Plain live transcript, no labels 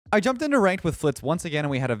I jumped into ranked with Flitz once again,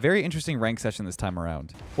 and we had a very interesting rank session this time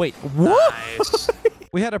around. Wait, what? Nice.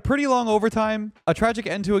 We had a pretty long overtime, a tragic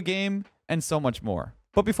end to a game, and so much more.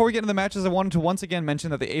 But before we get into the matches, I wanted to once again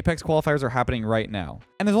mention that the Apex qualifiers are happening right now.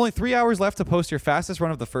 And there's only 3 hours left to post your fastest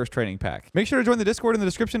run of the first training pack. Make sure to join the Discord in the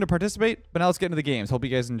description to participate, but now let's get into the games. Hope you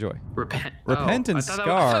guys enjoy. Repent and I Scar.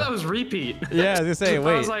 thought that was repeat. Yeah, I was gonna say,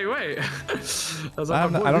 wait. I was like, wait.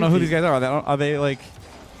 I don't know who these guys are. Are they like...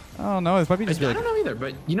 I don't know. This might be just I don't know either,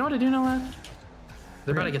 but you know what I do know, Leth?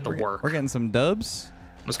 They're about to get the work. We're getting some dubs.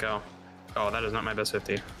 Let's go. Oh, that is not my best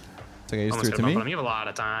 50. It's okay, you just threw it to me. You have a lot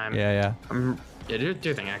of time. Yeah. Yeah, do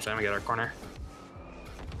your thing, actually. I'm gonna get our corner.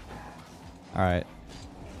 All right.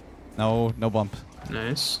 No bump.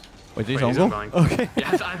 Nice. Wait, did he go? Okay. Yeah,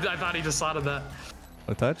 I thought he just slotted that.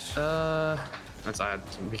 A touch? That's odd.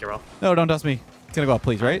 Be careful. No, don't dust me. It's gonna go up,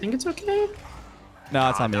 please, right? I think it's okay. No,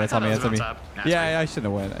 it's on me. It's on me. It's on me. Nah, Yeah, I shouldn't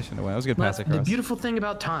have went. That was a good pass across. The beautiful thing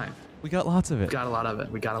about time. We got lots of it. We got a lot of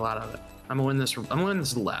it. I'm gonna win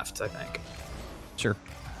this left, I think. Sure.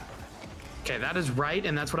 Okay, that is right,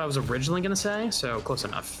 and that's what I was originally gonna say, so close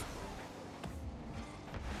enough.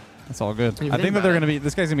 That's all good. I think that they're gonna be.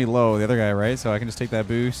 This guy's gonna be low, the other guy, right? So I can just take that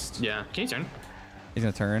boost. Yeah. Can you turn? He's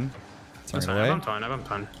gonna turn. That's fine. Away. I'm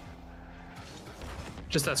fine.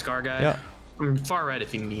 Just that Scar guy. Yeah. I'm far right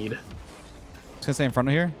if you need. He's gonna stay in front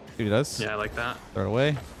of here. Dude, he does. Yeah, I like that. Throw it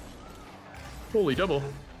away. Holy double.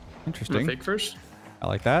 Interesting. Fake first. I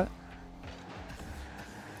like that.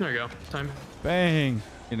 There we go. Time. Bang.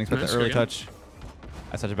 Didn't expect Nice, that early good. touch.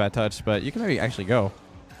 That's such a bad touch, but you can maybe actually go.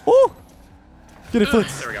 Woo! Get it,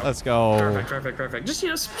 Flitz. There we go. Let's go. Perfect. Just,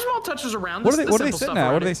 small touches around. What are they sitting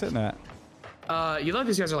at? What are they sitting at? You know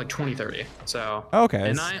these guys are like 20-30. So. Okay.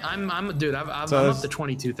 And I'm up to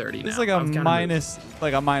 22-30 now. It's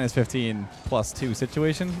like a minus 15 plus 2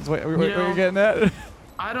 situation. Is what you're getting at?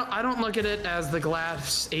 I don't look at it as the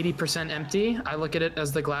glass 80% empty. I look at it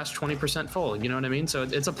as the glass 20% full. You know what I mean? So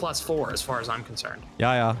it's a +4 as far as I'm concerned.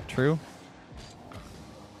 Yeah, true.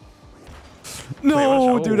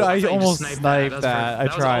 No, dude, I almost sniped that. I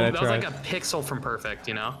tried. That was like a pixel from perfect,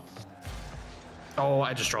 you know? Oh,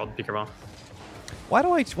 I just trolled. Be careful. Why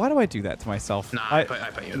do I do that to myself? Nah, I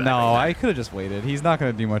put you there. No, I could have just waited. He's not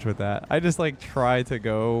gonna do much with that. I just like try to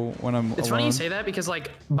go when I'm It's alone. funny you say that because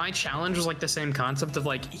like my challenge was like the same concept of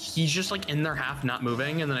like he's just like in their half not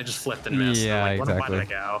moving and then I just flipped and missed. Yeah, and I'm like, exactly. Why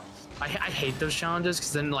did I go? I hate those challenges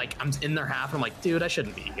because then like I'm in their half and I'm like, dude, I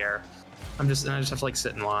shouldn't be here. I just have to like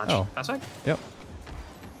sit and watch. Oh. That's like. Yep.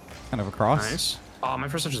 Kind of across. Nice. Oh, my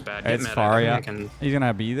first touch is bad. It's far, yeah. He's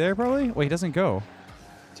gonna be there probably. Wait, he doesn't go.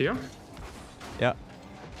 Do you? Yeah.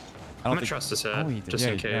 I'm gonna trust this hit, just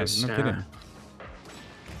in case. No kidding.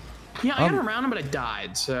 Yeah, I got around him, but I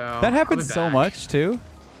died, so... That happens so much, too.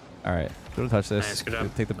 All right, go to touch this. Nice, good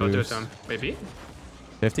job. Take the Go do it boost. to him. Wait, beat?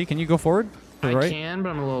 50, can you go forward? I right? can, but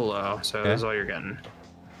I'm a little low, so that's all you're getting.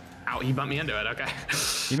 Ow, he bumped me into it, okay.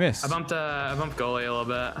 You missed. I bumped goalie a little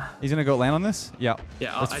bit. He's gonna go land on this? Yeah.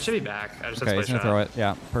 Yeah, I should be back. I just okay, have to he's gonna throw it.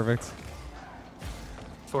 Yeah, perfect.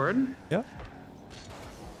 Forward? Yep.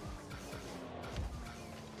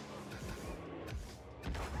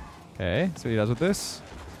 Okay, so he does with this.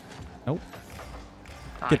 Nope.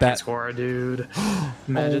 Get that. I can't score, dude.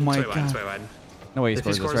 Imagine. Oh my God. It's way wide. No way he if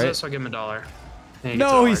scores he scores this, right? I'll give him $1.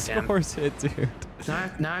 No, he scores it, dude.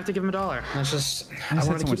 Now I have to give him $1. That's just. I just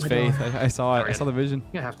had so much faith. I saw it. I saw the vision.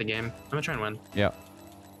 You got half the game. I'm gonna try and win. Yeah.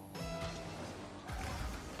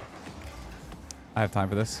 I have time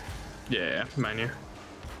for this. Yeah, mind you.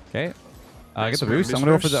 Okay. Get the boost. I'm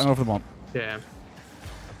gonna go for the bump. Yeah.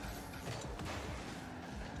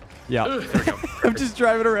 Yeah. Ooh, there we go. I'm just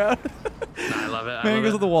driving around. Nah, I love it. Man, he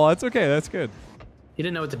goes to the wall. It's okay. That's good. He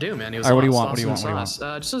didn't know what to do, man. He was all right, what do you want? What do you want?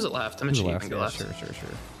 Just as it left. I'm gonna cheat and go left. Sure.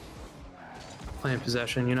 Playing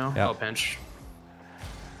possession, you know? Yep. Oh, pinch.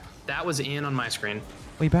 That was in on my screen.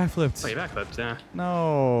 Oh, he backflipped. Oh, you backflipped, yeah.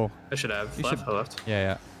 No. I should have. You Left, left.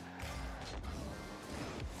 Yeah.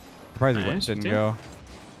 Surprised he didn't go.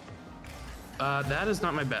 That is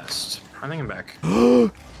not my best. I think I'm back.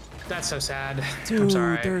 That's so sad. Dude, I'm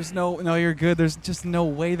sorry. there's no, you're good. There's just no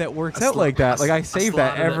way that works out like that. Like I save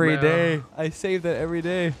that every day. I save that every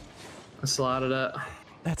day. I slotted it.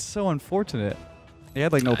 That's so unfortunate. He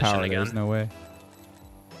had like no power. There's no way.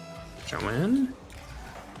 Should I win?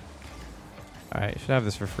 All right, should have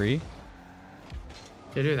this for free.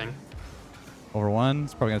 Yeah, do your thing. Over one.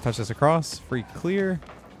 It's probably gonna touch this across. Free clear.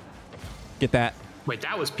 Get that. Wait,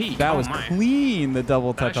 that was peak. That was clean. The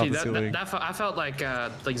double touch off the ceiling. I felt like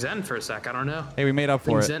Zen for a sec. I don't know. Hey, we made up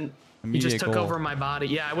for it. Zen, he just took over my body.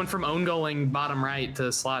 Yeah, I went from own goaling bottom right to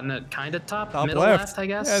slotting it kind of top middle left, I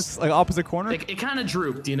guess. Yeah, it's like opposite corner. It kind of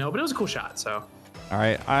drooped, you know, but it was a cool shot. So All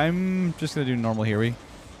right, I'm just gonna do normal here. We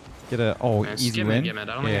get a Nice. easy Give win. mid. I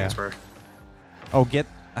don't think it's worth. Oh, get.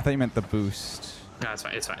 I thought you meant the boost. No, it's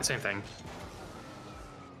fine. It's fine. Same thing.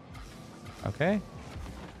 Okay.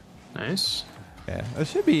 Nice. Yeah, it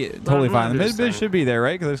should be totally I'm fine. The gonna do mid this should be there,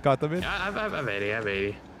 right? Because it's got the mid. Yeah, I have 80. I have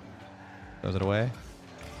 80. Throws it away.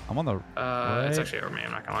 I'm on the. right. It's actually over me.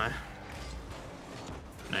 I'm not gonna lie.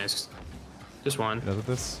 Nice. Just one. He does with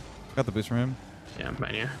this. Got the boost from him. Yeah,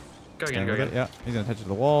 mine you. Go Staying again. Go with it. again. Yeah, he's gonna touch it to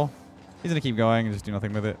the wall. He's gonna keep going and just do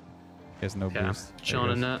nothing with it. He has no Yeah. boost. There he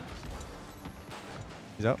Chilling in goes. that.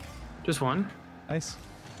 He's out. Just one. Nice.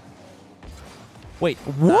 Wait,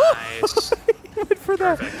 what? Nice. He went for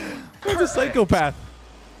that. Perfect. That's a psychopath.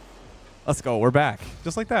 Let's go. We're back.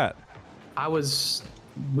 Just like that.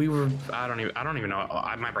 We were. I don't even know.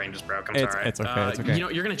 My brain just broke. I'm sorry. It's okay. It's okay. You know,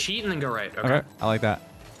 you're gonna cheat and then go right. Okay. Okay. I like that.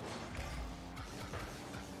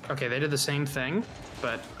 Okay. They did the same thing,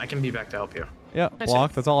 but I can be back to help you. Yeah. Nice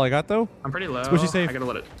Block. That's all I got though. I'm pretty low. Squishy safe. I gotta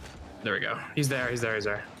let it. There we go. He's there. He's there. He's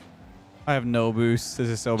there. I have no boost. This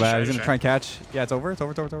is so bad. He's gonna Sure. try and catch. Yeah, it's over. It's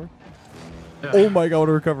over. It's over. It's over. Ugh. Oh my god, what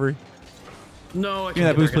a recovery. No. I Give me that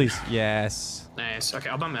can't boost, get there please. Yes. again. Nice. Okay.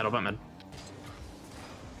 I'll bump mid. I'll bump mid.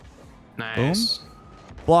 Nice.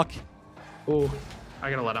 Block. Ooh. I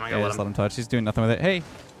gotta let him. I Yeah, gotta just let let him. him touch. He's doing nothing with it. Hey.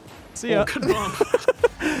 See ya. Oh, good bump.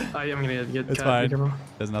 I'm gonna get It's cut. fine. Be careful.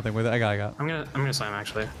 Does nothing with it. I got. I'm gonna slam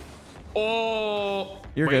actually. Oh.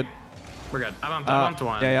 You're wait. good. We're good. I bumped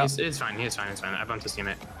one. yeah. It's fine. He's fine. It's fine. I bumped his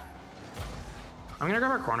teammate. I'm gonna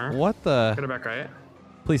grab our corner. What the? Get it back right.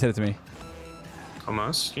 Please hit it to me.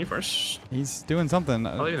 Almost. Can you first? He's doing something.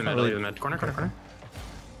 I'll leave the mid. I'll leave the mid. Corner. Corner.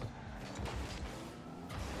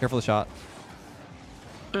 Careful the shot.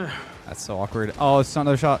 Ugh. That's so awkward. Oh, it's not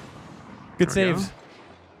another shot. Good There we go. saves.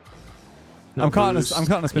 No I'm caught in boost.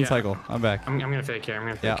 a spin Yeah. cycle. I'm back. I'm gonna fake here. I'm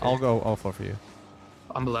gonna fake Yeah, here. I'll go all for you.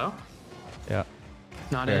 I'm below. Yeah.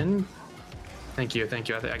 Not Fair. in. Thank you. Thank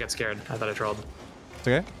you. I got scared. I thought I trolled. It's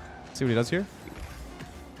okay. See what he does here.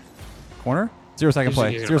 Corner. 0 second He's-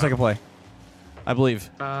 play. he's 0 second gonna play. I believe.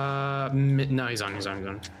 No, he's on. He's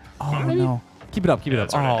on. Oh maybe? no. Keep it up. Keep it up.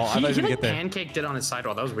 That's Oh, all right. I thought he was He gonna like get there. pancaked it on his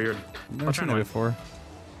sidewall. That was weird. Never I'll try seen and that win. before.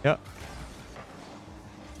 Yep.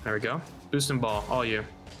 There we go. Boost and ball. All you.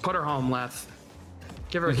 Put her home, Leth.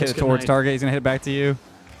 Give her a Hit kiss it towards goodnight. target. He's gonna hit it back to you.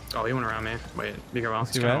 Oh, he went around me. Wait, be careful.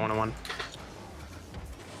 It's too kind of bad. 1-on-1.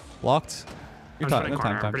 Blocked. You're I'm time. putting No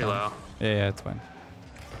corner. time. Pretty low. Yeah, it's fine.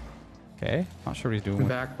 Okay. Not sure what he's doing with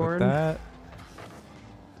Backboard. that.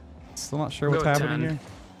 Still not sure Go what's with happening 10.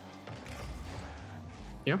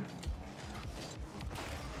 here. You?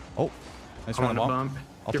 Oh. Nice I run want to the ball. bump.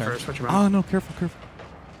 I'll You're turn. first. Watch your bump. Oh no! Careful! Careful!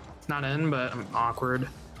 Not in, but I'm awkward.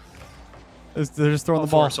 They're just throwing So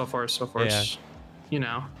the ball. So force. You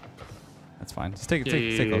know. That's fine. Just take it.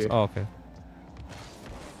 Yeah, Take those. yeah. Oh, okay.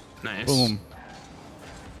 Nice. Boom.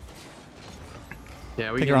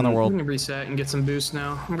 Yeah, we Take it can, around the world. we can reset and get some boost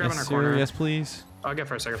now. I'm grabbing Yes, our corner. sir. Yes, please. I'll get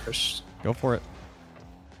first. I go first. Go for it.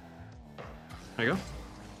 There you go.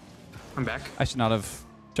 I'm back. I should not have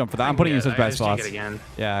jumped for that. I'm putting you in such I bad just can't spots. get again.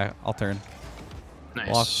 Yeah, I'll turn. Nice.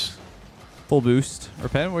 Blocked. Full boost. Or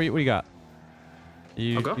pen? What do you got?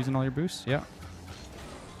 You I'll go. using all your boosts? Yeah.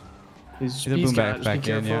 He's a boom got it. back Just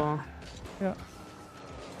be in, yeah. careful. Yeah.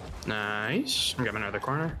 Nice. I'm grabbing another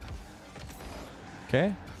corner.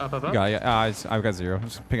 Okay. Up. You got it. Yeah. I've got 0.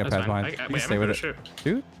 Just pick up That's pads fine. behind. You Wait, stay I'm with gonna it. shoot.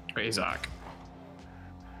 Dude. Wait, he's Zach.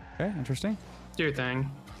 Okay. Interesting. Do your thing.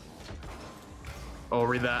 Oh,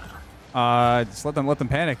 read that. Just let them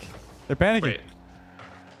panic. They're panicking. Wait.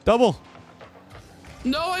 Double.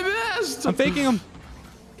 No, I missed. I'm faking them.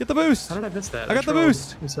 Get the boost. How did I miss that? I got the trolled.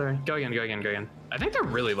 boost. I'm sorry. Go again. I think they're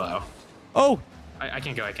really low. Oh, I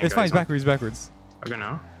can't go. it's fine. He's backwards. Backwards. Okay,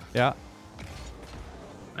 now. Yeah.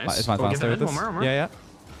 Nice. It's fine. We'll I'll get stay them with in. this. One more. Yeah.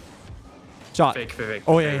 Shot. Fake.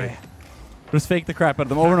 Oh yeah. Just fake the crap out of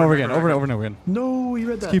them over and over again. Over and over again. No, you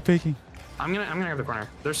read that. Keep faking. I'm gonna grab the corner.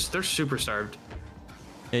 They're super starved.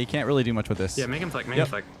 Yeah, you can't really do much with this. Yeah, make him flick. Make him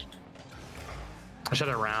flick. I shot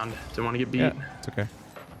it around. Didn't want to get beat. Yeah, it's okay.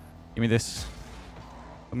 Give me this.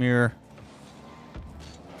 Lethamyr.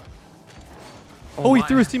 Oh, he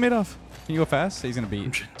threw his teammate off. Can you go fast? He's gonna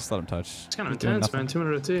beat. Just let him touch. It's kind of He's doing intense, nothing. man. 2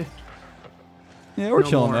 minute T. Yeah, we're No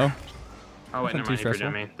chilling more. though. Oh wait, Nothing never too mind. You're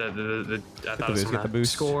stressful. me. I thought the it was boost, get gonna the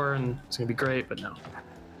boost. score and it's gonna be great, but no.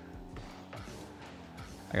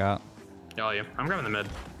 I got. All you. I'm grabbing the mid.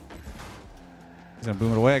 He's gonna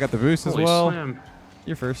boom it away. I got the boost as Holy well. slam.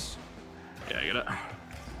 You're first. Yeah, I get it.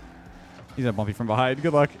 He's gonna bump you from behind.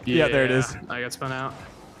 Good luck. Yeah, there it is. I got spun out.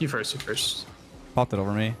 You first. Popped it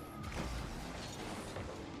over me.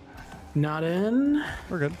 Not in.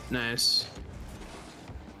 We're good. Nice.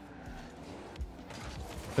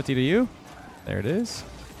 50 to you. There it is.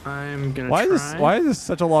 I'm gonna Why try. why is this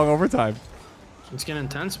such a long overtime? It's getting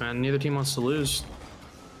intense, man. Neither team wants to lose.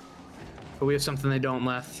 But we have something they don't,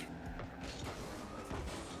 Leth.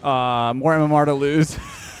 More MMR to lose.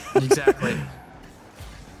 Exactly.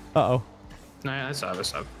 Uh-oh. Nice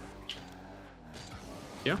sub.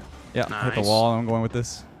 Yeah? Yeah, Nice. hit the wall. I'm going with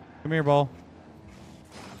this. Come here, ball.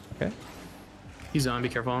 Okay. He's on. Be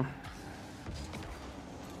careful.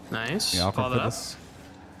 Nice. Yeah, I'll Follow that up. this.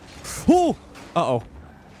 Ooh! Uh-oh.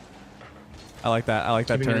 I like that. I like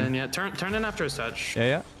that Keeping it turn. in, yeah. Turn in after his touch.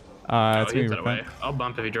 Yeah, yeah. It's get gonna that be away. I'll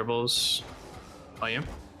bump if he dribbles. Oh, you?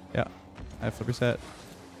 Yeah. I have flip reset.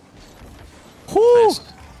 Whoo! Nice.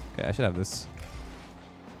 Okay, I should have this.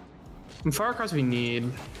 I'm far across if we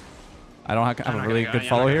need. I don't have I'm a not really gonna go. good Yeah,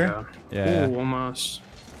 follow I'm not here. gonna go. Yeah. Ooh, almost.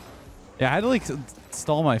 Yeah, I had to like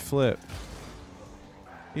stall my flip.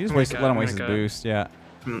 You just let him waste his boost. Yeah.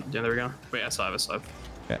 Yeah, there we go. Wait, I still have a slip.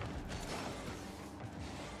 Okay.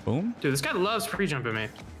 Boom. Dude, this guy loves pre-jumping me.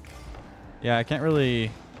 Yeah, I can't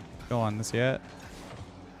really go on this yet.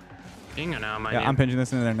 Ingo now, my Yeah, I'm pinching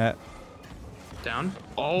this into their net. Down.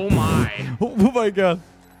 Oh my. Oh my god.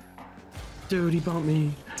 Dude, he bumped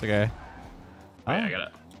me. It's okay. Wait, I got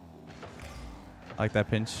it. I like that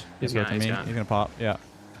pinch. He's Go gonna- to he's me. gonna- He's gonna pop. Yeah.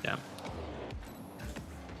 Yeah.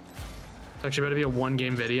 It's actually better to be a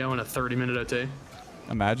one-game video and a 30-minute OT.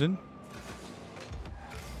 Imagine.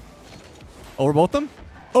 Over both them.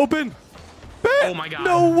 Open. Oh my god.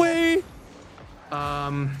 No way.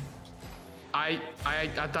 I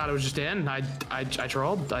thought it was just in. I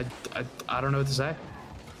trolled. I don't know what to say.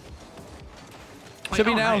 Should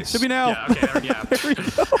be now. Should be now. Yeah, okay, yeah. There we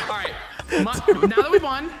go. All right. Now that we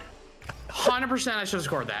won, 100% I should have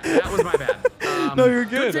scored that. That was my bad. No, you're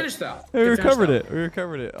good. Good finish, though. We Good finish, recovered though. it. We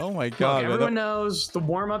recovered it. Oh my Look, god. man, everyone that- knows the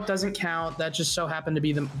warm-up doesn't count. That just so happened to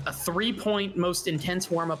be a 3-point most intense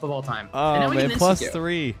warm-up of all time. Oh and now we man, can plus instant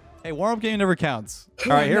 3. Hey, warm-up game never counts.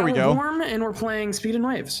 All right, here Now we we're go. warm and we're playing speed and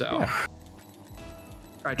wave, so. Yeah.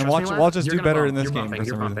 All right, And trust me, Leth, watch us you're do gonna better bump. in this You're game bumping, for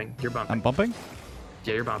you're some reason. bumping. You're bumping. I'm bumping?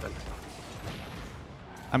 Yeah, you're bumping.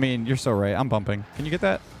 I mean, you're so right. I'm bumping. Can you get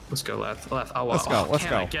that? Let's go, Leth. Leth. Oh, Let's wow. go, let's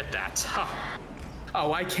Can I go. get that?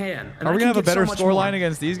 Oh, I can. And Are I we can gonna have a get so better much score more. line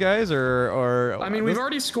against these guys, or? I mean, we've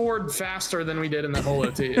already scored faster than we did in that whole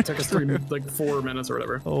OT. It took us 4 minutes or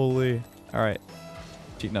whatever. Holy! All right,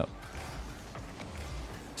 cheating up.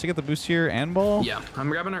 Should get the boost here and ball. Yeah, I'm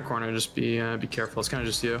grabbing our corner. Just be careful. It's kind of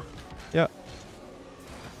just you. Yeah.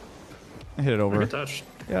 I hit it over. Good touch.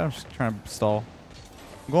 Yeah, I'm just trying to stall.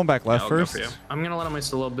 I'm going back left I'll go first. for you. I'm gonna let him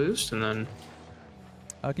waste a little boost and then.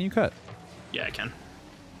 Can you cut? Yeah, I can.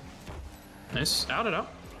 Nice. Out it out.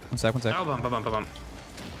 1 sec. 1 sec. Oh, bump, bump, bump,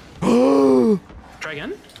 bump. Try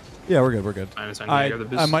again. Yeah, we're good. We're good. I understand. Can I grab the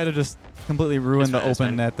boost? I might have just completely ruined the It's fine,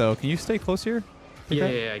 open net though. Can you stay close here? Yeah,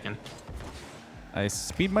 Okay. yeah, I can. Nice.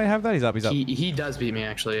 Speed might have that. He's up. He's up. He does beat me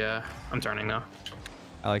actually. Yeah, I'm turning now.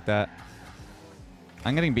 I like that.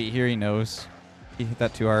 I'm getting beat here. He knows. He hit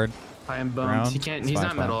that too hard. I am bumped. Around. He can't. It's He's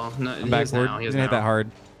fine, not it's fine. middle. No, I'm he is backward. now. He He's is gonna hit now. that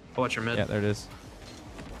hard. Oh, watch your mid. Yeah, there it is.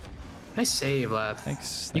 Nice save, Leth.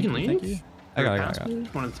 Thanks. You Thank can leave. Thank you. I got it. I got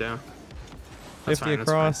it. One of the two. 50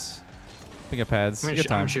 across. Pick up pads. Good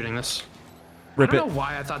time. I'm shooting this. Rip I don't it. know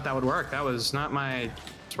why I thought that would work. That was not my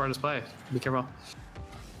smartest play. Be careful.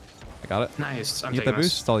 I got it. Nice. I'm You get taking that boost?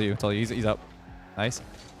 this. It's all you. It's all you. He's up. Nice. I'm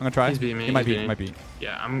gonna try. He's beating me. He might He's beat. He beating might me. beat.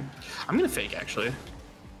 Yeah, I'm gonna fake actually.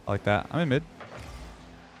 I like that. I'm in mid.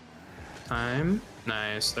 Time.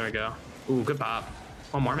 Nice. There we go. Ooh, good pop.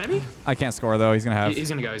 One more maybe? I can't score though. He's gonna have. He's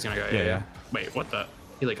gonna go. He's gonna go. Yeah, yeah. Wait, what the?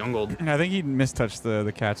 He like ungold. I think he mistouched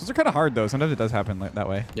the catch. Those are kind of hard though. Sometimes it does happen like that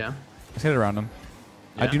way. Yeah. Just hit it around him.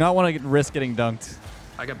 I Yeah. do not want to risk getting dunked.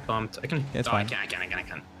 I got bumped. I can. Yeah, it's oh, fine. I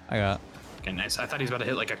can. I got. Okay, nice. I thought he was about to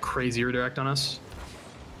hit like a crazy redirect on us.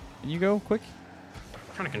 Can you go quick?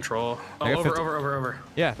 Trying to control. Oh, I got 50. over.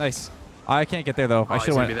 Yeah, nice. I can't get there though. I Oh, should he's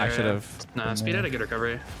gonna went. be there, I should yeah. have. Nah, speed had a good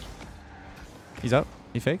recovery. He's up.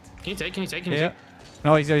 He faked. Can you take? Can you Yeah. take?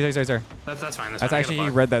 No, he's there. He's there. That's fine. That's fine. I got actually a he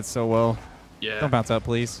block. read that so well. Yeah. Don't bounce up,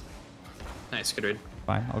 please. Nice, good read.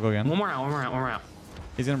 Fine. I'll go again. One more out.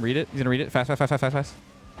 He's gonna read it. He's gonna read it. Fast.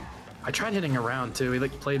 I tried hitting around too. He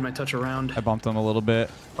like played my touch around. I bumped him a little bit.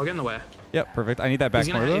 I'll get in the way. Yep, perfect. I need that back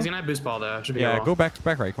He's corner though. gonna have boost ball though. Should be Yeah, all. go back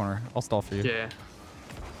right corner. I'll stall for you. Yeah.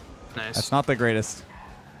 Nice. That's not the greatest.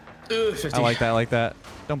 Ugh, 50. I like that.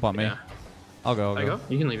 Don't bump me. Yeah. I'll go. I go?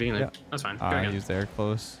 You can leave. Yeah. That's fine. Go Ah, again. he was there,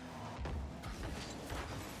 close.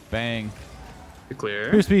 Bang. You're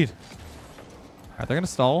clear. Here's speed. All right, they're gonna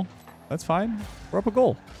stall. That's fine. We're up a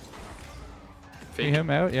goal. Fake. See him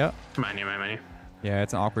out. Yeah. Mind you. Yeah,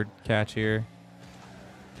 it's an awkward catch here.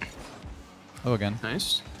 Oh, again.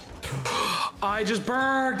 Nice. I just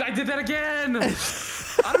burged. I did that again.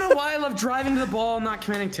 I don't know why I love driving to the ball and not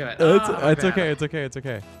committing to it. It's okay. It's okay. It's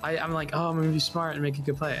okay. I'm like, oh, I'm gonna be smart and make a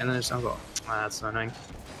good play, and then I just don't go. That's so annoying.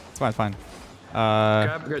 It's fine. It's fine.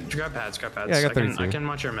 Grab pads. Grab pads. Yeah, I got 32. I can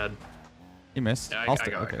watch your mid. You missed. Yeah, I'll I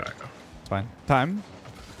stay. go. Okay. I go. It's fine. Time.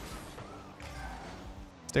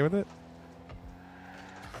 Stay with it.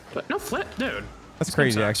 But no flip, dude. That's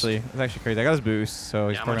crazy, actually. It's actually crazy. I got his boost, so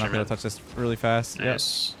he's Yeah, probably not I'm going to touch this really fast.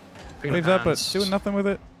 Nice. Yep. Waves up, but doing nothing with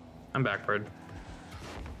it. I'm backward.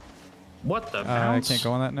 What the I bounce? can't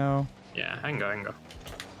go on that now. Yeah, I can go.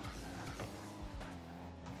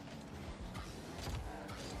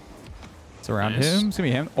 It's around Nice. him. It's going to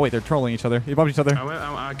be him. Oh, wait, they're trolling each other. He bumped each other.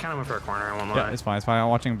 I kind of went for a corner. I won't lie. Yeah, it's fine. It's fine. I'm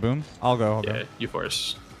watching boom. I'll go. Yeah, you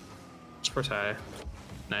force. Force high.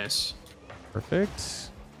 Nice. Perfect.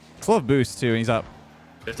 Slow boost, too, and he's up.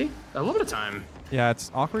 50? A little bit of time. Yeah,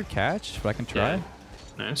 it's awkward catch, but I can try. Yeah.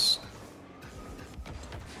 Nice.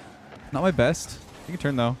 Not my best. You can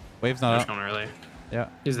turn, though. Wave's not There's up. going early. Yeah.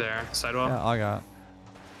 He's there. Sidewall. Yeah, I got.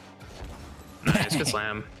 Nice. Good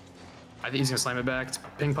slam. I think he's going to slam it back. It's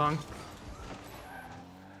ping pong.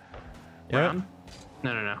 Yeah. Round?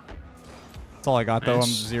 No. That's all I got, though. I'm Nice.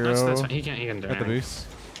 0. That's fine. He can do Got the anything. boost.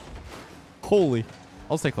 Holy.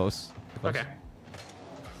 I'll stay close. Okay.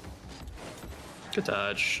 Good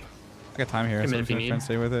touch. I got time here, Give so me I'm if you just gonna need.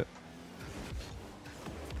 stay with it.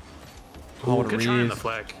 Oh, what a good try on read. the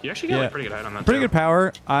flick. You actually got like pretty good height on that. Pretty too. good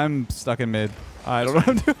power. I'm stuck in mid. I don't know what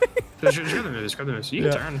I'm doing. Just grab the moves. Grab the moves. You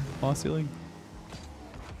can turn. Lost ceiling.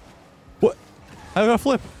 What? I got a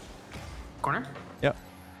flip. Corner. Yep.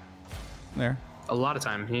 There. A lot of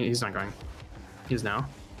time. He's not going. He's now.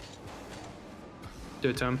 Do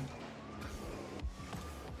it to him.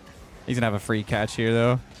 He's gonna have a free catch here,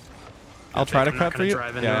 though. I'll try to cut for you.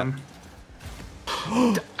 Drive into him.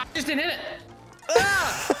 I just didn't hit it.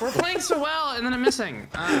 We're playing so well, and then I'm missing.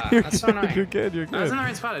 That's so annoying. You're good. You're good. I was in the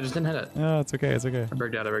right spot. I just didn't hit it. No, it's okay. It's okay. I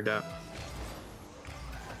burged out.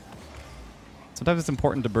 Sometimes it's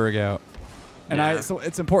important to burg out, and Yeah. so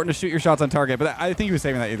it's important to shoot your shots on target. But I think he was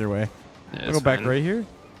saving that either way. Yeah, I'll go back fine. right here.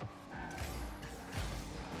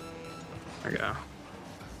 There we go.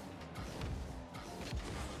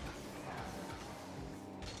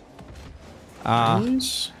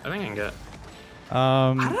 Nice. I think I can get.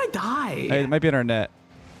 How did I die? It might be in our net.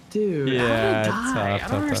 Dude, Yeah, how did I die? tough, I don't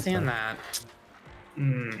tough, understand that.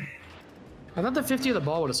 I thought the 50 of the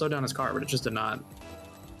ball would have slowed down his car, but it just did not.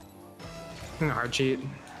 I'm gonna hard cheat.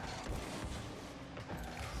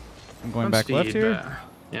 I'm going back left here.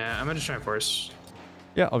 Yeah, I'm gonna just try and force.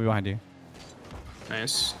 Yeah, I'll be behind you.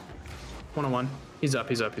 Nice. 1-on-1. He's up.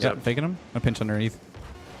 He's Yeah, up. faking him. I'm gonna pinch underneath.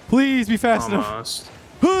 Please be fast enough. Almost.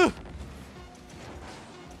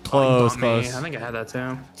 Close, Oh, close. I think I had that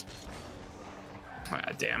too.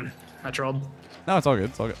 Damn. I trolled. No, it's all good.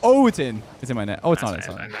 It's all good. Oh, it's in. It's in my net. Oh, it's not. That's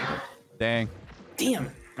It's not. nice. Dang. Damn.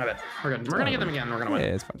 My bad. We're good. We're gonna get them again. We're gonna win. Yeah,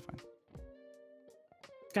 it's fine. It's fine.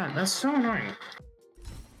 God, that's so annoying.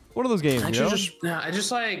 One of those games, you know? I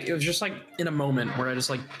just like, it was just like in a moment where I just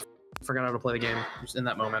like forgot how to play the game. Just in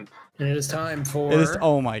that moment. And it is time for. It is,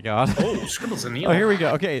 oh my god. Oh, Scribbles and Neil. Oh, here we go.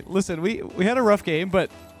 Okay, listen, we had a rough game,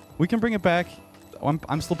 but we can bring it back.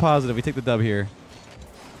 I'm still positive we take the dub here.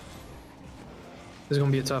 This is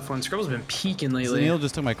gonna be a tough one. Scribble's been peaking lately. Neil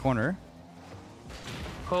just took my corner.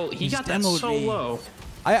 Oh, he He's got that demoed so me. low.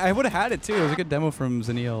 I would have had it too. It was a good demo from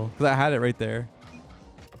Zaniel because I had it right there.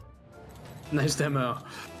 Nice demo.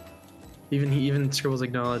 Even Scribbles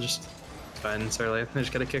acknowledged. It's fine. It's early. They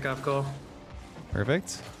just got a kickoff goal.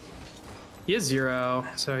 Perfect. He is 0,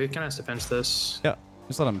 so he kind of has to pinch this. Yeah,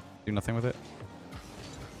 just let him do nothing with it.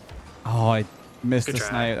 Oh, I missed Good the try.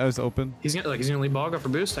 snipe. That was open. He's gonna lead ball, go for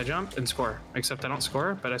boost. I jump and score. Except I don't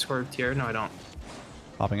score, but I score tier. No, I don't.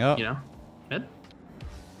 Popping up. You know, mid.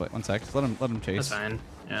 Wait, 1 sec. Just let him chase. That's fine.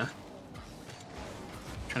 Yeah.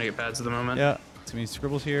 Trying to get pads at the moment. Yeah. Too many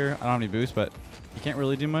scribbles here. I don't have any boost, but he can't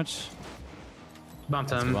really do much.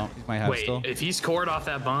 Bumped him. Well, he might have Wait, still. if he scored off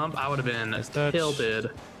that bump, I would have been Nice touch. tilted.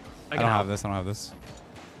 I don't have this. I don't have this.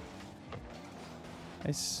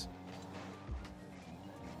 Nice.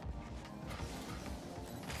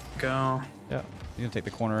 Go. Yeah. He's gonna take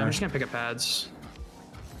the corner. I'm just gonna pick up pads.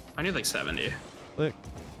 I need like 70. Click.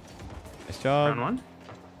 Nice job. Round 1.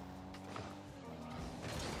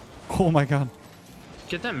 Oh my god.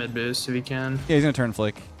 Get that mid boost if you can. Yeah, he's gonna turn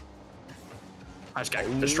flick. I just got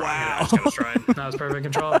destroyed. I just got destroyed. That was perfect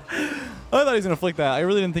control. I thought he was gonna flick that. I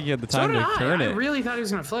really didn't think he had the So time did to turn I it. really thought he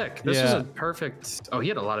was gonna flick. This was Yeah. a perfect. Oh, he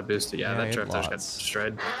had a lot of boost. Yeah, Yeah, that he had drift just got lots.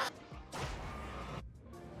 destroyed.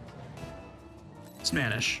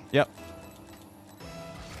 Spanish. Yep.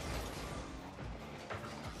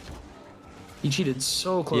 He cheated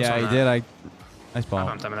so close. Yeah, on he that. did. Nice I ball.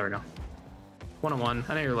 bumped him. There we go. 1-on-1.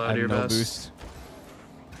 I know you're low. I Do your have no best. boost.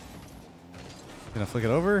 Gonna flick it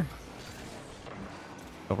over.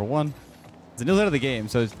 Over 1. Zanil's out of the game,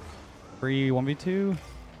 so it's free 1v2.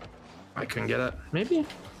 I couldn't get it. Maybe.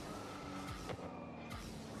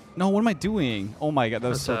 No, what am I doing? Oh my god, that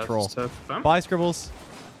was so troll. Bump. Bye, Scribbles.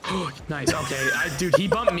 Nice. Okay, dude, he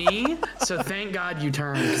bumped me, so thank God you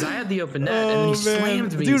turned, because I had the open net and he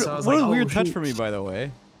slammed me. Dude, so I was what like, a weird oh, touch shoot. for me, by the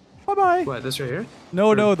way. Bye-bye. What, this right here?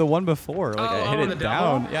 No, the one before. Like, I hit the it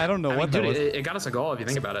down. double? Yeah, I don't know what that dude, was. it got us a goal if you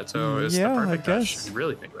think about it, so it's Yeah, the I perfect touch guess. if you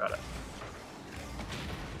really think about it.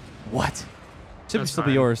 What? Should That's still fine.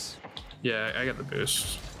 be yours. Yeah, I got the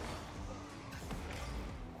boost.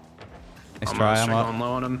 Nice try, I'm going up.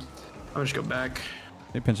 low on him. I'm gonna just go back.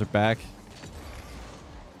 They pinch it back.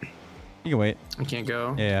 You can wait. I can't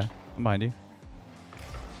go. Yeah, I'm behind you.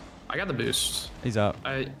 I got the boost. He's up.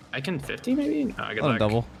 I can 50 maybe? No, I got Let him back.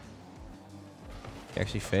 double. He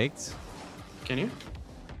actually faked. Can you?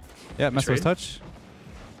 Yeah, mess with his Trade? touch.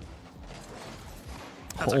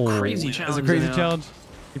 That's a crazy challenge. That's a crazy now. challenge.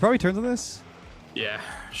 He probably turns on this. Yeah,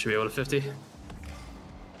 should be able to 50.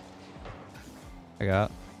 I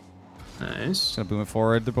got. Nice. Just gonna boom it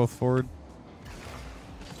forward. They're both forward.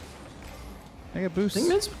 I got boost. I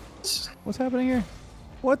think that's... What's happening here?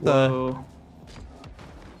 What the? Whoa.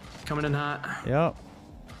 Coming in hot. Yep.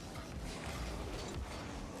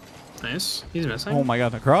 Nice. He's missing. Oh my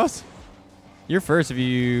god, across? You're first if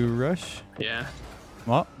you rush. Yeah.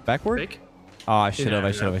 Well, backward? Fake. Oh, I should have. Yeah,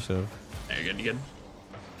 I should have. no. I should have. Yeah, you're good. You're good.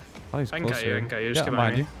 Oh, he's I can cut closer. you. I can cut you. Just Yeah, come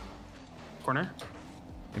I'm behind behind you. Corner.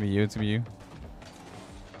 Give me you. It's gonna be you.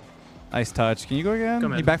 Nice touch. Can you go again?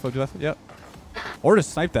 Come He in. backflipped. Left. Yep. Or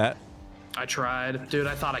just snipe that. I tried. Dude,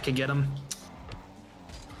 I thought I could get him.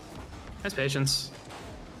 Nice patience.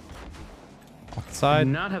 Off the I side.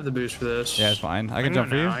 do not have the boost for this. Yeah, it's fine. I can go jump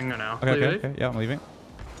for now. you. I can go now. Okay, Leave okay, it. okay. Yeah, I'm leaving.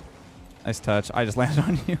 Nice touch. I just landed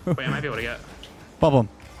on you. Wait, I might be able to get. Bump him.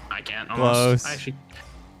 I can't. Almost. Close. I actually.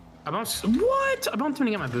 I bumped. What? I bumped him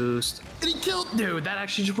to get my boost. And he killed. Dude, that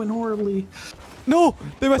actually just went horribly. No!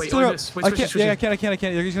 They must Wait, clear oh, up. miss. Wait, I switch, can't. switch, Yeah, switch. I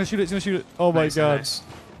can't. He's gonna shoot it. He's gonna shoot it. Oh my Nice, god. Nice.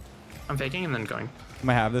 I'm faking and then going. I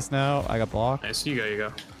might have this now. I got blocked. Nice. You go. You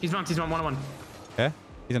go. He's bumped. He's bumped 1-on-1. Okay.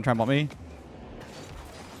 He's gonna try and bump me.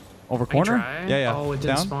 Over I can corner? try. Yeah, yeah. Oh, it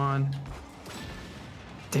didn't Down. spawn.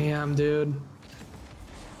 Damn, dude.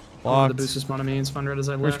 Oh, Blocked. the boost is spawned on me and spawned right as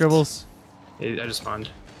I Where's left. Scribbles? I just spawned.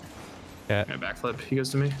 Okay. I'm gonna backflip. He goes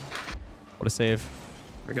to me. What a save.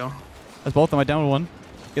 There we go. That's both of them. I down one.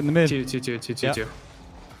 Get in the mid. 2. Yeah.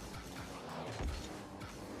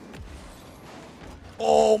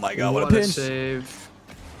 Oh my god, what a pinch. Save.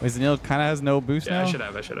 Wait, Zanil kind of has no boost Yeah, now?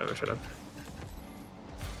 I should have.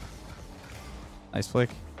 Nice flick.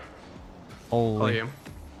 Oh, Holy. you.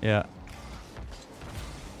 Yeah.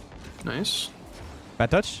 Nice.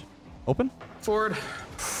 Bad touch. Open. Forward.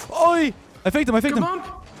 Oi! I faked him. Good him. bump.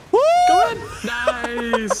 Woo! Go in.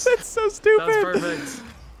 Nice. That's so stupid. That was perfect.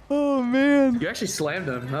 Oh man. You actually slammed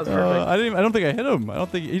him. That was perfect. I don't think I hit him. I don't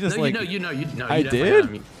think he just No, like. you know. I definitely did? hit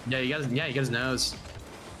him. Yeah, you got his nose.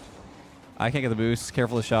 I can't get the boost.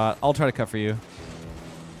 Careful the shot. I'll try to cut for you.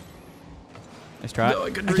 Nice try. No, I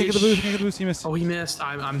couldn't can't get the reach. boost. I can't get the boost. You missed. Oh, he missed.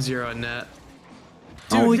 I'm 0 in net.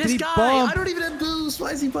 Dude, Oh, this he guy, bump? I don't even have boost.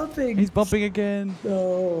 Why is he bumping? He's bumping again.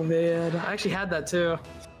 Oh, man. I actually had that, too.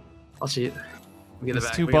 I'll cheat. We'll get it There's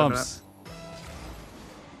back. 2 We got it bumps.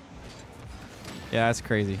 Yeah, that's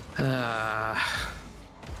crazy. back.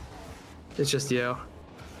 It's just you.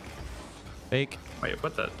 Fake. Wait,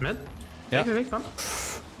 what the? Mid? Yeah. Fake bump?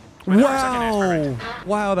 Wait, that works. Okay, nice, Wow. perfect.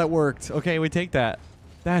 Wow, that worked. Okay, we take that.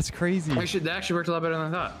 That's crazy. That actually worked a lot better than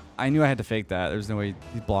I thought. I knew I had to fake that. There's no way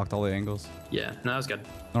he blocked all the angles. Yeah, no, that was good.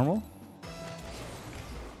 Normal?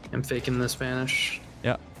 I'm faking the Spanish.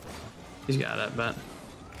 Yeah. He's got it, but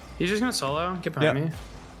he's just gonna solo. Get behind Yeah. me.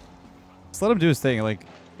 Just let him do his thing. Like,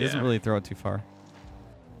 he doesn't Yeah. really throw it too far.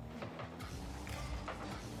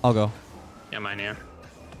 I'll go. Yeah, mine, yeah.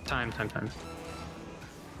 Time.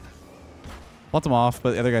 Want him off,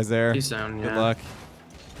 but the other guy's there. He's down, yeah. Good luck.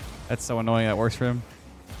 That's so annoying. That works for him.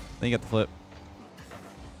 Then you get the flip.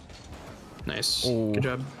 Nice. Oh. Good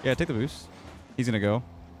job. Yeah, take the boost. He's gonna go.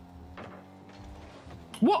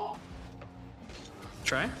 Whoa!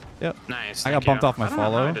 Try? Yep. Nice. I got thank bumped you. off my I don't know how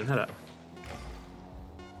follow. I didn't hit it.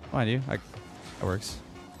 Mind you, that works.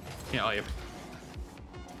 Yeah, all you.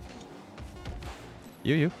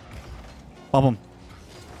 You. Bump him.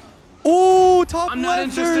 Oh, top I'm not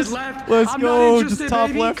interested, lefters. left. Let's I'm go. not Just interested, top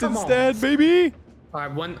baby. left Come on. instead, baby. All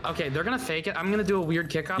right, one. Okay, they're gonna fake it. I'm gonna do a weird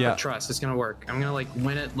kickoff, Yeah. but trust, it's gonna work. I'm gonna like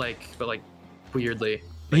win it, but weirdly.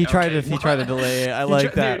 He tried to delay it. I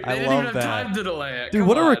like that. Dude, I they love didn't even that. have time to delay it. Dude, Come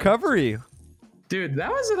what a on. recovery. Dude, that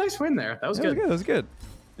was a nice win there. That was good. That was good.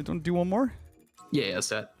 You don't do one more? Yeah,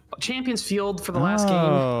 that's it. Champions Field for the last game.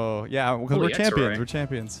 Oh, yeah, because we're Holy champions. X-Ray. We're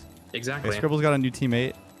champions. Exactly. Okay, Scribble's got a new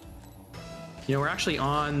teammate. You know, we're actually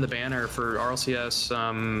on the banner for RLCS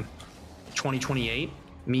 2028.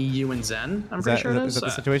 Me, you, and Zen. I'm pretty sure it is. Is that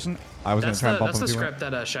the situation? I was going to try and bump him. That's the script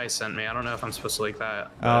that Shai sent me. I don't know if I'm supposed to leak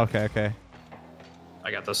that. Oh, okay.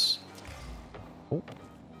 I got this. Oh.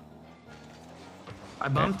 I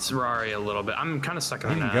bumped Rari a little bit. I'm kind of stuck in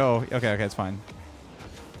the He can net. go. Okay, it's fine.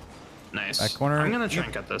 Nice. Back corner. I'm going to try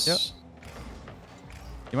and cut this. Yep.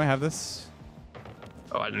 You might have this.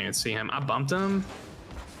 Oh, I didn't even see him. I bumped him.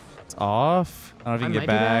 It's off. I don't know if you can get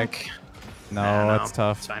back. No, it's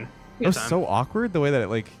tough. It's fine. It was so awkward the way that it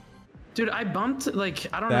like. Dude, I bumped like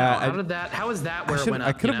I don't know. How is that where it went up?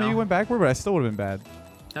 I could have maybe went backward, but I still would have been bad.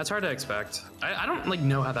 That's hard to expect. I don't like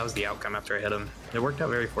know how that was the outcome after I hit him. It worked out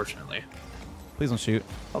very fortunately. Please don't shoot.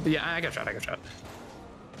 Oh, but yeah, I got shot.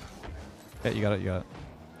 Yeah, you got it.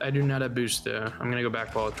 I do not have boost though. I'm gonna go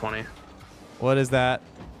back ball at 20. What is that?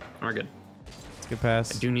 We're good. It's a good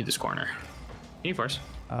pass. I do need this corner. Can you force?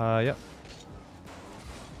 Yep.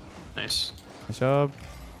 Nice. Nice job.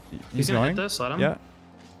 He's gonna hit this. Let him. Yeah.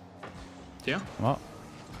 Yeah. Come on.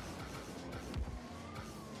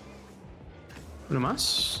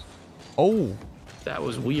 Unamas. Oh. That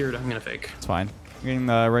was weird. I'm gonna fake. It's fine. I'm getting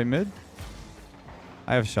the right mid.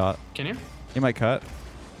 I have a shot. Can you? You might cut.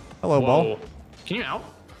 Hello, Whoa. ball. Can you out?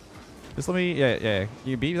 Just let me. Yeah.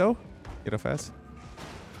 You beat though. Get up fast.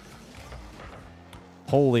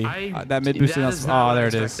 Holy. That mid boosting us. Oh, there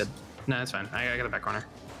it is. No, that's fine. I got a back corner.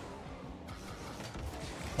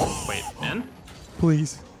 Wait, in?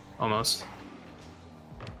 Please. Almost.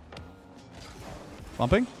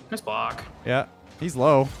 Bumping? Nice block. Yeah. He's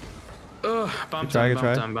low. Ugh, bumped Good him.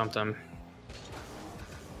 try. Bumped him.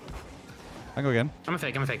 I go again. I'm a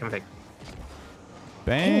fake.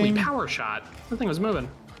 Bang. Holy power shot. That thing was moving.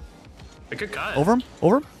 A good cut. Over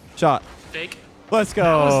him. Shot. Fake. Let's go.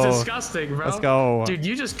 That was disgusting, bro. Let's go. Dude,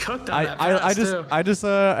 you just cooked on that pass, too.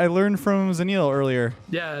 I learned from Zanil earlier.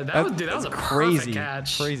 Yeah, that was a crazy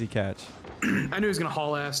catch. Crazy catch. I knew he was gonna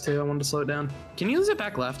haul ass too. I wanted to slow it down. Can you use it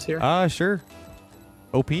back left here? Sure.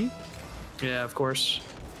 OP? Yeah, of course.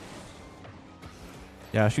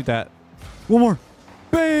 Yeah, shoot that. One more.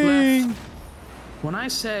 Bang! Left. When I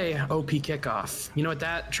say OP kickoff, you know what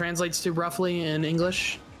that translates to roughly in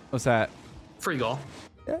English? What's that? Free goal.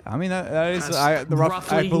 Yeah, I mean that is That's the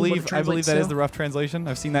rough. I believe that is to. the rough translation.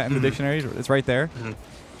 I've seen that in the dictionary. It's right there.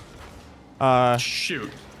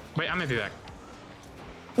 Shoot. Wait, I'm gonna be back.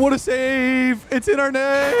 What a save! It's in our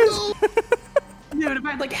net. Dude, if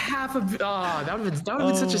I had like half of that would have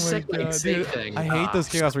been such a sick like save thing. I hate those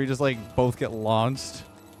kickoffs where you just like both get launched.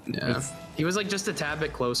 Yeah. He was like just a tad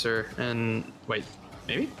bit closer and wait,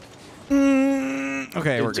 maybe?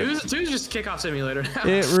 Okay, Dude, we're good. Two's just kickoff simulator now.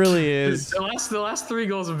 It really is. The last 3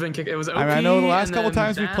 goals have been kick. It was OP, I know the last couple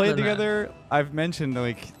times we that, played and that. together, I've mentioned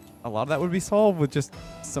like a lot of that would be solved with just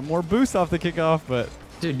some more boost off the kickoff, but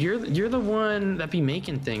Dude, you're the one that be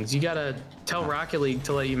making things. You gotta tell Rocket League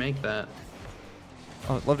to let you make that.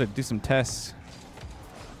 I'd love to do some tests.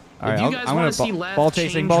 If you guys want to see Leth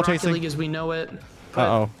change Rocket League as we know it,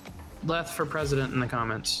 put Leth for president in the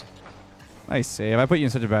comments. Nice save. I put you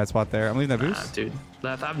in such a bad spot there. I'm leaving that boost. Dude,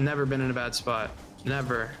 Leth, I've never been in a bad spot.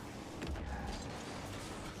 Never.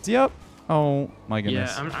 Is he up? Oh my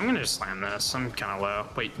goodness. Yeah, I'm gonna just slam this. I'm kind of low.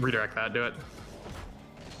 Wait, redirect that. Do it.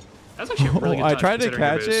 That's actually a really good touch, I tried to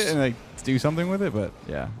catch it and like do something with it, but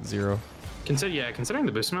yeah, 0. Considering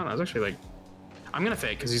the boost amount, that was actually like. I'm gonna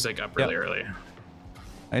fake because he's like up really early.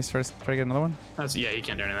 Nice. Try to get another one. Yeah, he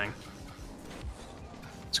can't do anything.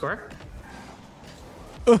 Score.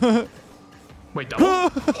 Wait, double?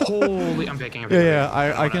 Holy, I'm picking.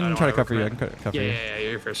 I can try to cover you. I can cover you. Yeah,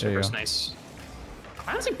 you're first. Nice.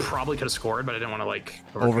 I honestly probably could have scored, but I didn't want to like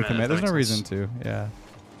overcommit. There's no reason to. Yeah.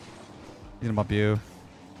 He's gonna bump you.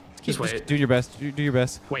 Just wait. Just do your best. Do your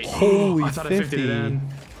best. Wait. Holy I thought 50. I 50'd it in.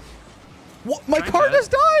 What? My car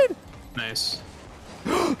just died. Nice.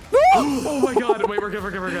 No! Oh my god. Wait, we're good.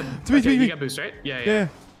 Okay, you got boost, right? Yeah.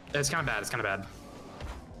 It's kind of bad.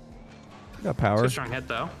 You got power. It's a strong hit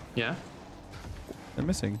though. Yeah. They're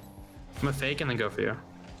missing. I'm gonna fake and then go for you.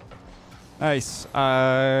 Nice.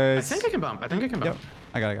 I think I can bump. Yep.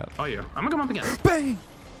 I got it. Oh, you. I'm gonna go bump again. Bang!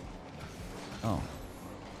 Oh.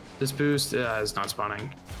 This boost is not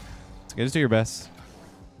spawning. It's okay. Just do your best.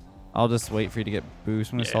 I'll just wait for you to get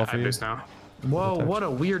boost. I'm gonna stall for you. Boost now. Whoa, what a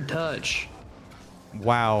weird touch.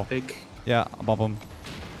 Wow. Fake. Yeah, I'll bump him.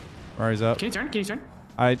 Rari's up. Can you turn?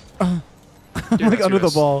 I I'm like under the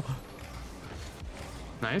ball.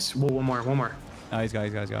 Nice. Whoa, one more. Oh, he's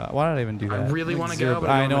got. Why did I even do that? I really want to go, but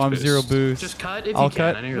I know I'm boost. 0 boost. Just cut if I'll you can.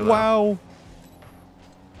 cut. I know you're low. Wow.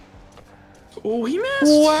 Oh, he missed.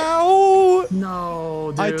 Wow.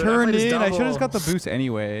 No, dude. I turned in. I double. should have just got the boost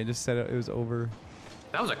anyway. I just said it was over.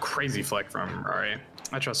 That was a crazy flick from Rari.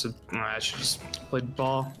 I trusted. I should just played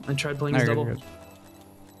ball. I tried playing his You're double. good.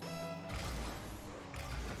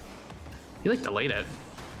 He like delayed it.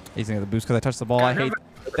 He's gonna get the boost because I touched the ball. I hate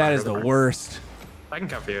that. Is the worst. I can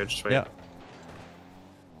cut for you. Just wait. Yeah.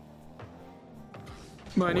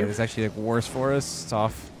 Behind Wait, you. it's actually like worse for us. It's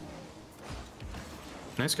off.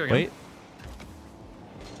 Nice. Go again. Wait.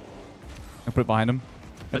 I put it behind him.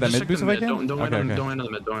 Hit that Just mid check boost the if I mid. can. Don't Okay, okay. enter the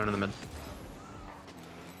mid. Don't enter the mid.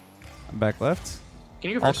 I'm back left.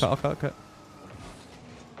 Can you go I'll first? cut. I'll cut.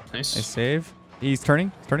 Nice. Nice save. He's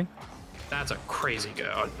turning. He's turning. That's a crazy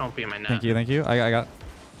go. Don't be in my net. Thank you. Thank you. I got.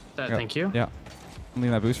 Thank you. Yeah. I'm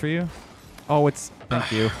leaving that boost for you. Oh, it's.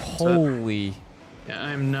 Thank you. Holy. Yeah,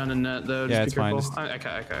 I'm not in net though. Just Yeah, be it's fine, careful.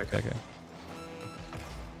 just- Okay. Okay.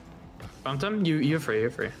 Bumped him. You're free. You're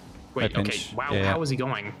free. Wait. Right Okay. pinch. Wow. Yeah, yeah. How is he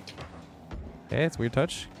going? Okay, it's weird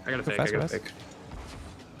touch. I gotta Go fake. fast, I gotta fast. fake.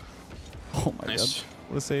 Oh my Nice. god.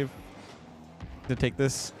 What a save. To take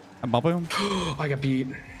this. I'm bumping him. I got beat.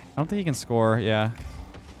 I don't think he can score. Yeah.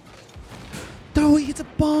 No, he hits a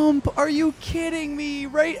bump. Are you kidding me?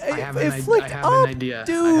 Right? It flicked I have up. an idea.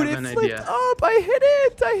 Dude, I have it an flicked idea. up. I hit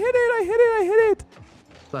it. I hit it.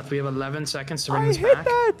 Left. We have 11 seconds to bring I this hit back.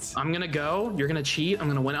 that. I'm gonna go. You're gonna cheat. I'm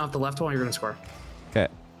gonna win out the left wall. You're gonna score. Okay.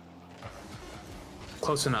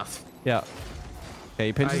 Close enough. Yeah. Okay,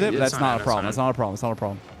 he pinches it. it's That's not not in, a problem. it's That's not a problem. It's not a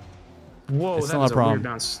problem. Whoa, It's that not was a a problem. weird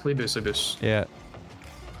bounce. Lead boost. Lead boost. Yeah.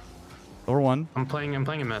 Over one. I'm playing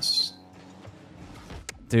a miss.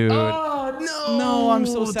 Dude. Oh no! No, I'm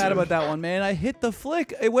so sad dude. about that one, man. I hit the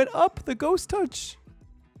flick. It went up. The ghost touch.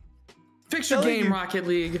 Fix your Telling game, you. Rocket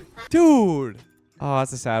League. Dude. Oh,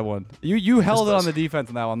 that's a sad one. You held it on close. the defense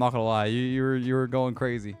on that one. I'm not gonna lie. You were going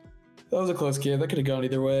crazy. That was a close game. That could have gone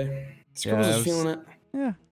either way. Yeah, Scribbles it is was- feeling it. Yeah.